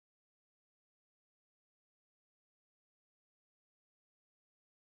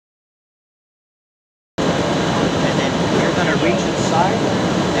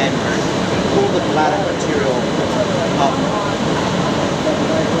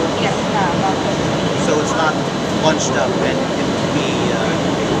bunched up and we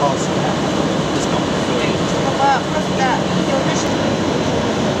cause discomfort.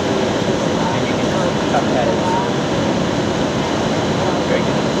 And you can cut that in. Very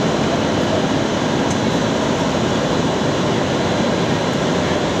good.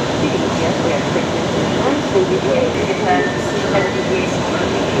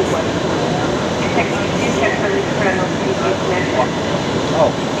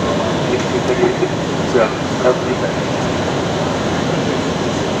 Oh.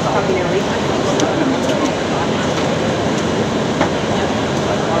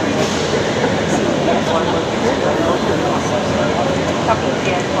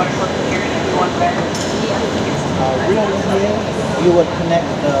 You would connect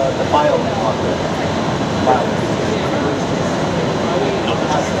the biomet on the biomet.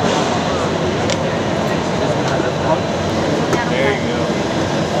 There you go.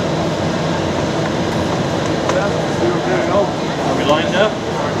 Are we lined up?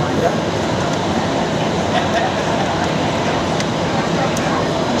 Lined up.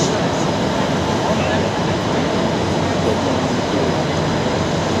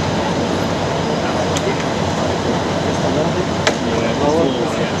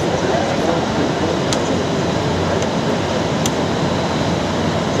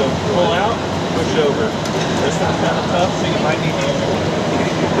 So pull out, push over. This one's kind of tough, so you might need to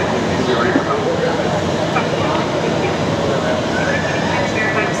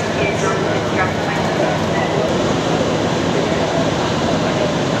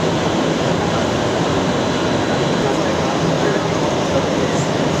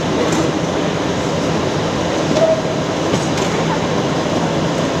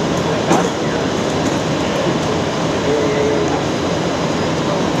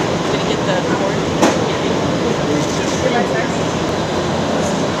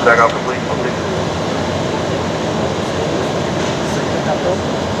Back out complete.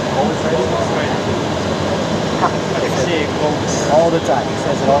 Always ready? All the time. He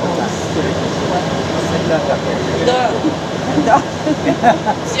says it all the time. Да. Да.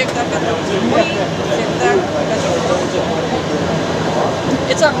 Всегда готов. Мы всегда готовы.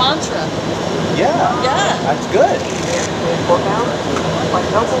 It's our mantra. Yeah. Yeah. That's good.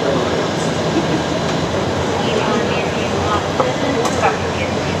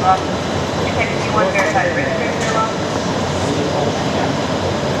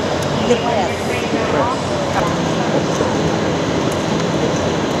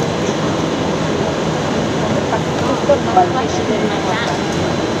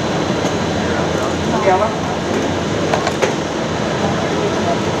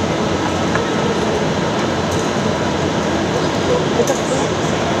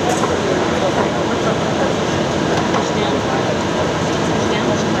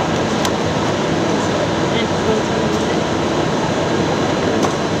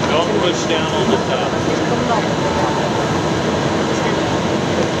 don't push down on the top.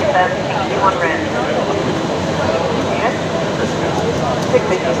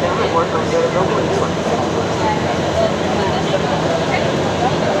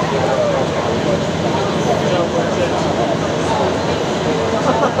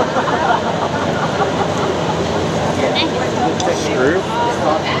 Screw.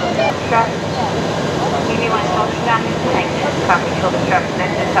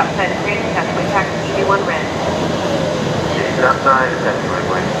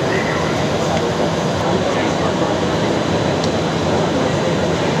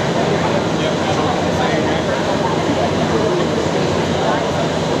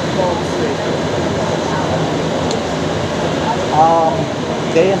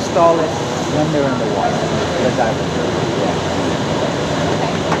 They install it when they're in the water. The diver.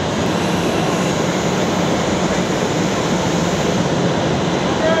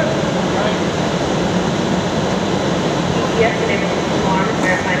 Yes, and everything's warm,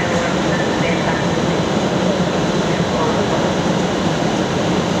 verify the warm at the same time.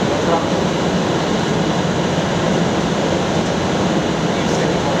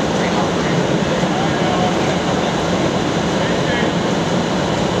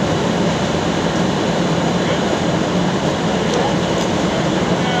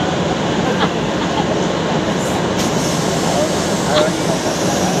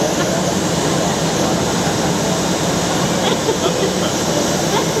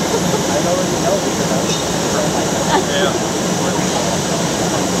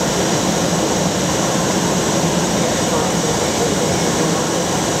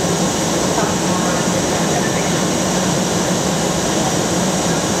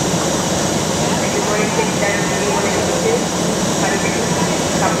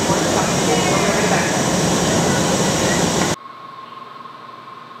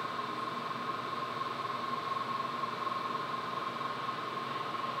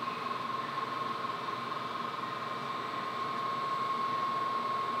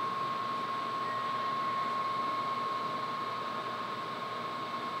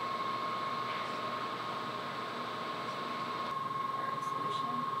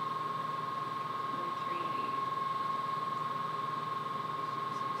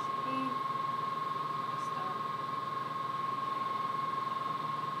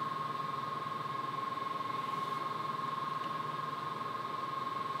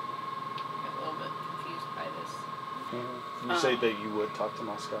 You say that you would talk to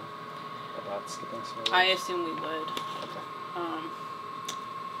Moscow about skipping some. I assume we would. Okay.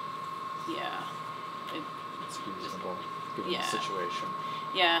 Yeah. It's reasonable given the situation.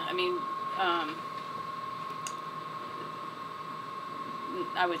 Yeah, I mean,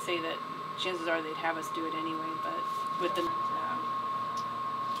 I would say that chances are they'd have us do it anyway, but with the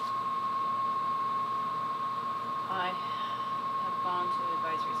I have gone to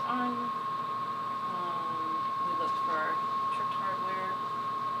advisories on. We looked for our tricked hardware,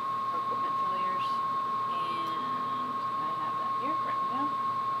 our equipment failures, and I have that here written down.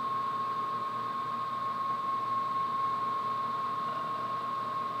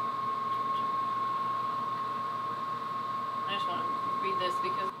 I just want to read this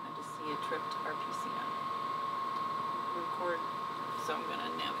because I just see a tripped RPC on record, so I'm going to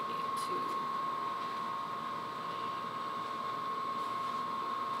navigate to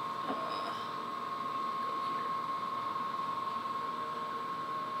go here.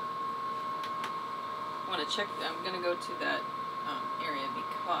 I want to check, I'm going to go to that area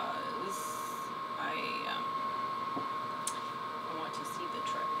because I want to see the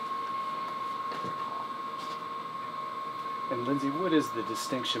trip. And Lindsay, what is the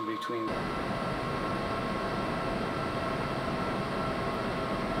distinction between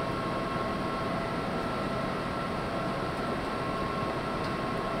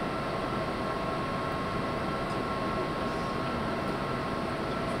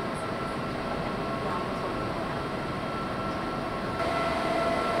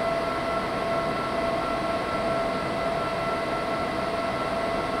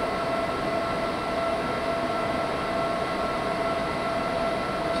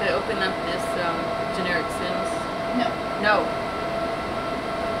open up this generic sims? No. No.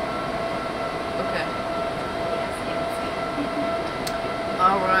 Okay.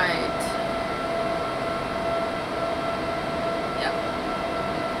 All right. Yep.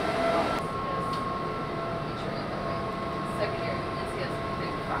 Secondary NCS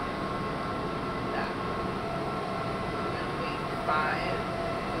config 5. That. I'm gonna wait 5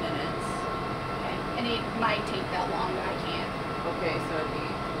 minutes. Okay. And it might take that long. I can't. Okay, so it'd be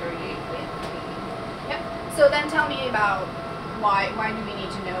 38. Yep. So then tell me about why do we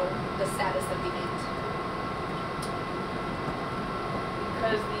need to know the status of the int?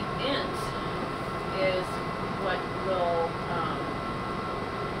 Because the int is what will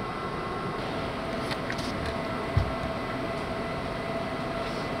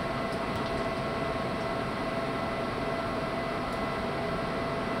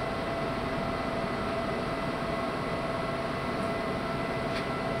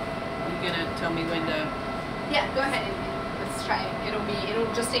gonna tell me when to. Yeah, go ahead and let's try it.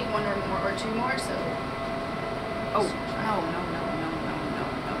 It'll just take one or more or two more. So. Oh no.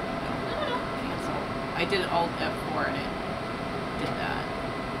 Cancel. I did Alt F4 and it did that.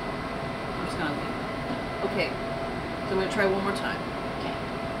 I'm just gonna leave. Okay. So I'm gonna try one more time. Okay.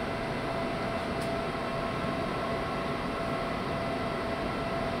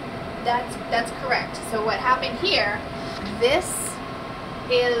 That's correct. So what happened here? This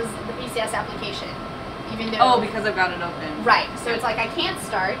is the PCS application, even though. Oh, because I've got it open. Right. So it's like I can't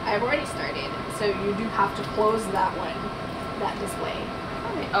start. I've already started. So you do have to close that one, that display.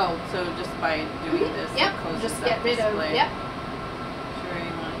 Okay. Oh, so just by doing this, Yep. it closes Just that get rid display. of. Yep. Sure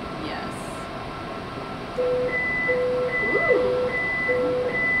you want. Yes. Ooh.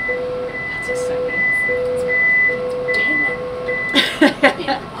 That's exciting.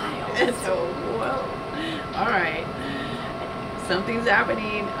 It's so whoa. All right. Something's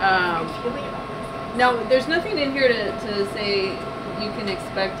happening. No, there's nothing in here to say you can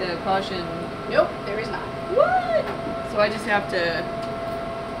expect a caution. Nope, there is not. What? So I just have to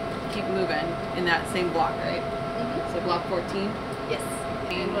keep moving in that same block, right? Mm-hmm. So block 14. Yes.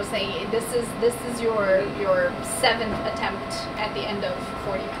 And we'll say this is your 7th attempt at the end of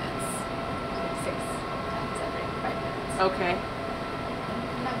 40 minutes. 6 attempts every 5 minutes. Okay.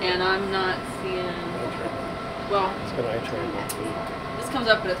 And I'm not seeing. Well, this comes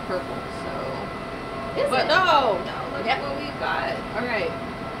up, but it's purple. So. But no, look Yep. what we've got. All right.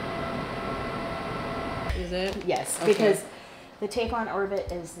 Is it? Yes, Okay. because the tape on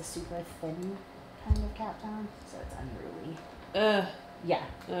orbit is the super thin kind of Capcom, so it's unruly. Yeah,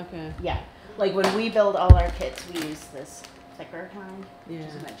 Okay. yeah. Like when we build all our kits, we use this thicker kind, which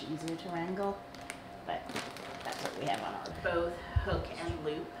is Yeah. much easier to wrangle. But that's what we have on our both hook and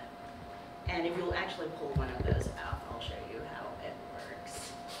loop. And if you'll actually pull one of those out, I'll show you how it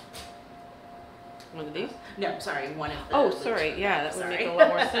works. One of these? No, sorry, one of the Oh, loops sorry. from Yeah, that, that would sorry. make a lot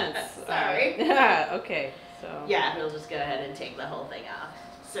more sense. Sorry. Yeah. Okay. So. Yeah, we'll just go ahead and take the whole thing off.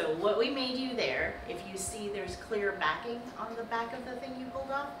 So what we made you there, if you see there's clear backing on the back of the thing you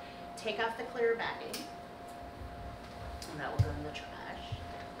pulled off, take off the clear backing, and that will go in the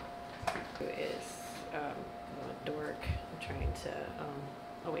trash. Who is a dork? I'm trying to.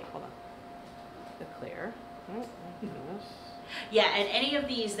 Oh wait, hold on. The clear. Oh my goodness. Yeah, and any of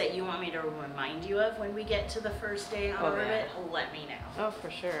these that you want me to remind you of when we get to the first day on orbit, let me know. Oh,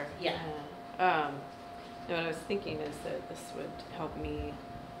 for sure. Yeah. No, what I was thinking is that this would help me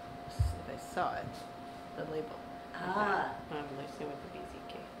if I saw it, the label. Ah. Like same with the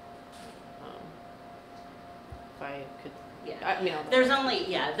BZK. If I could. Yeah. I mean, there's only,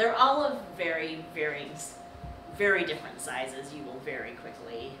 they're all of very different sizes. You will very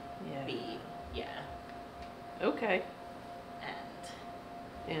quickly be, Okay.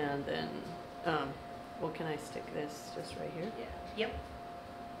 And And then, well, can I stick this just right here? yeah, yep.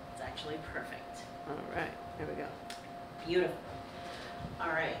 It's actually perfect. All right, here we go. Beautiful. All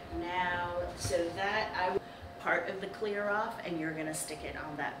right, now, so that I will part of the clear off, and you're gonna stick it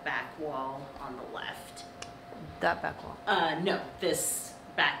on that back wall on the left. That back wall. No, this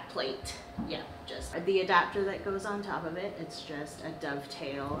back plate. Yeah, just the adapter that goes on top of it. It's just a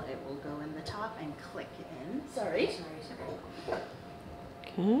dovetail. It will go in the top and click in. Sorry.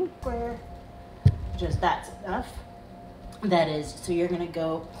 Okay. Square. Just that's enough. That is, so you're gonna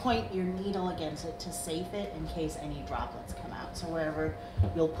go point your needle against it to safe it in case any droplets come out. So wherever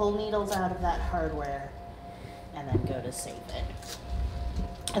you'll pull needles out of that hardware and then go to save it.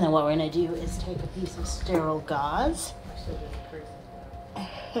 And then what we're gonna do is take a piece of sterile gauze.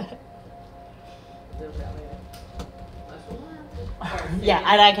 Yeah,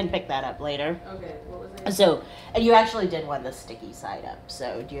 and I can pick that up later. Okay, what was it? So, and you actually did want the sticky side up.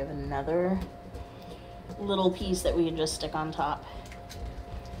 So do you have another little piece that we can just stick on top?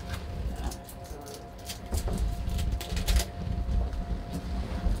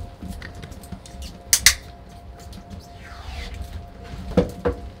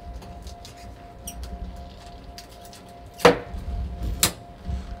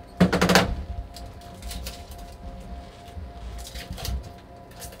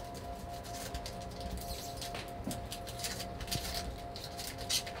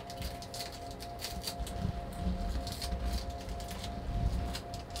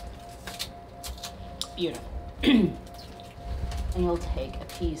 Beautiful. And you'll take a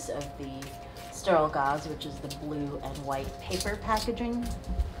piece of the sterile gauze, which is the blue and white paper packaging.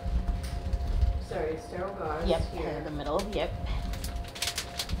 Sorry, sterile gauze. Yep, here. in the middle, yep.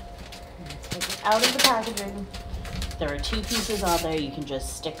 And take it out of the packaging. There are two pieces on there. You can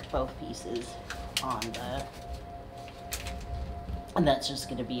just stick both pieces on the, and that's just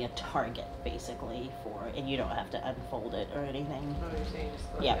going to be a target basically for, and you don't have to unfold it or anything. Oh, you're saying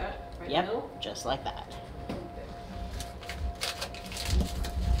just like Yep. that? Right Yep, in the middle? just like that.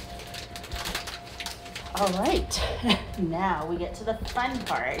 All right, now we get to the fun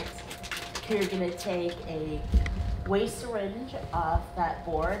part. You're gonna take a waste syringe off that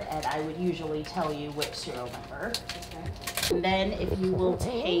board, and I would usually tell you which serial number. Okay. And then if you will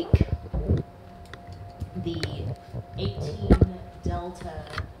take the 18 Delta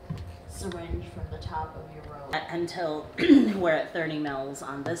syringe from the top of your row until we're at 30 mils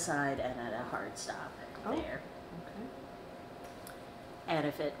on this side and at a hard stop there. Okay. And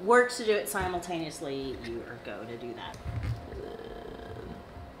if it works to do it simultaneously, you are go to do that.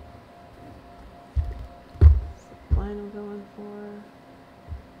 Line I'm going for.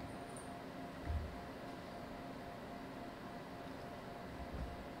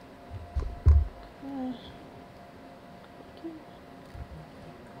 Okay.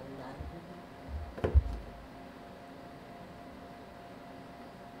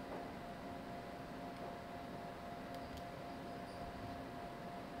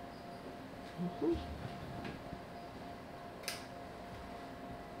 Mm-hmm.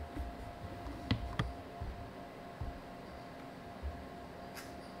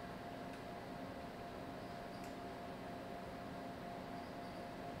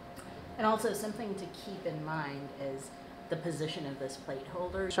 And also something to keep in mind is the position of this plate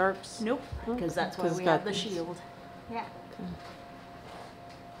holder. Sharps? Nope, because that's why Because we it's have got the shield. Yeah.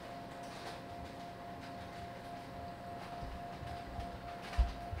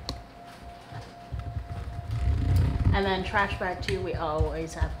 And then trash bag too, we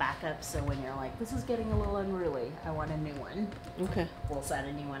always have backups, so when you're like, this is getting a little unruly, I want a new one. Okay. We'll set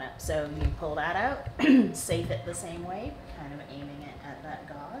a new one up. So you pull that out, safe it the same way, kind of aiming it at that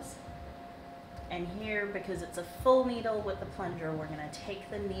gauze. And here, because it's a full needle with the plunger, we're gonna take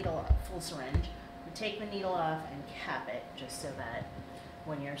the needle off, full syringe, we take the needle off and cap it, just so that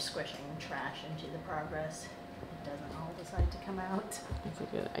when you're squishing trash into the progress, it doesn't all decide to come out. That's a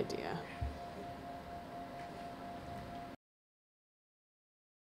good idea.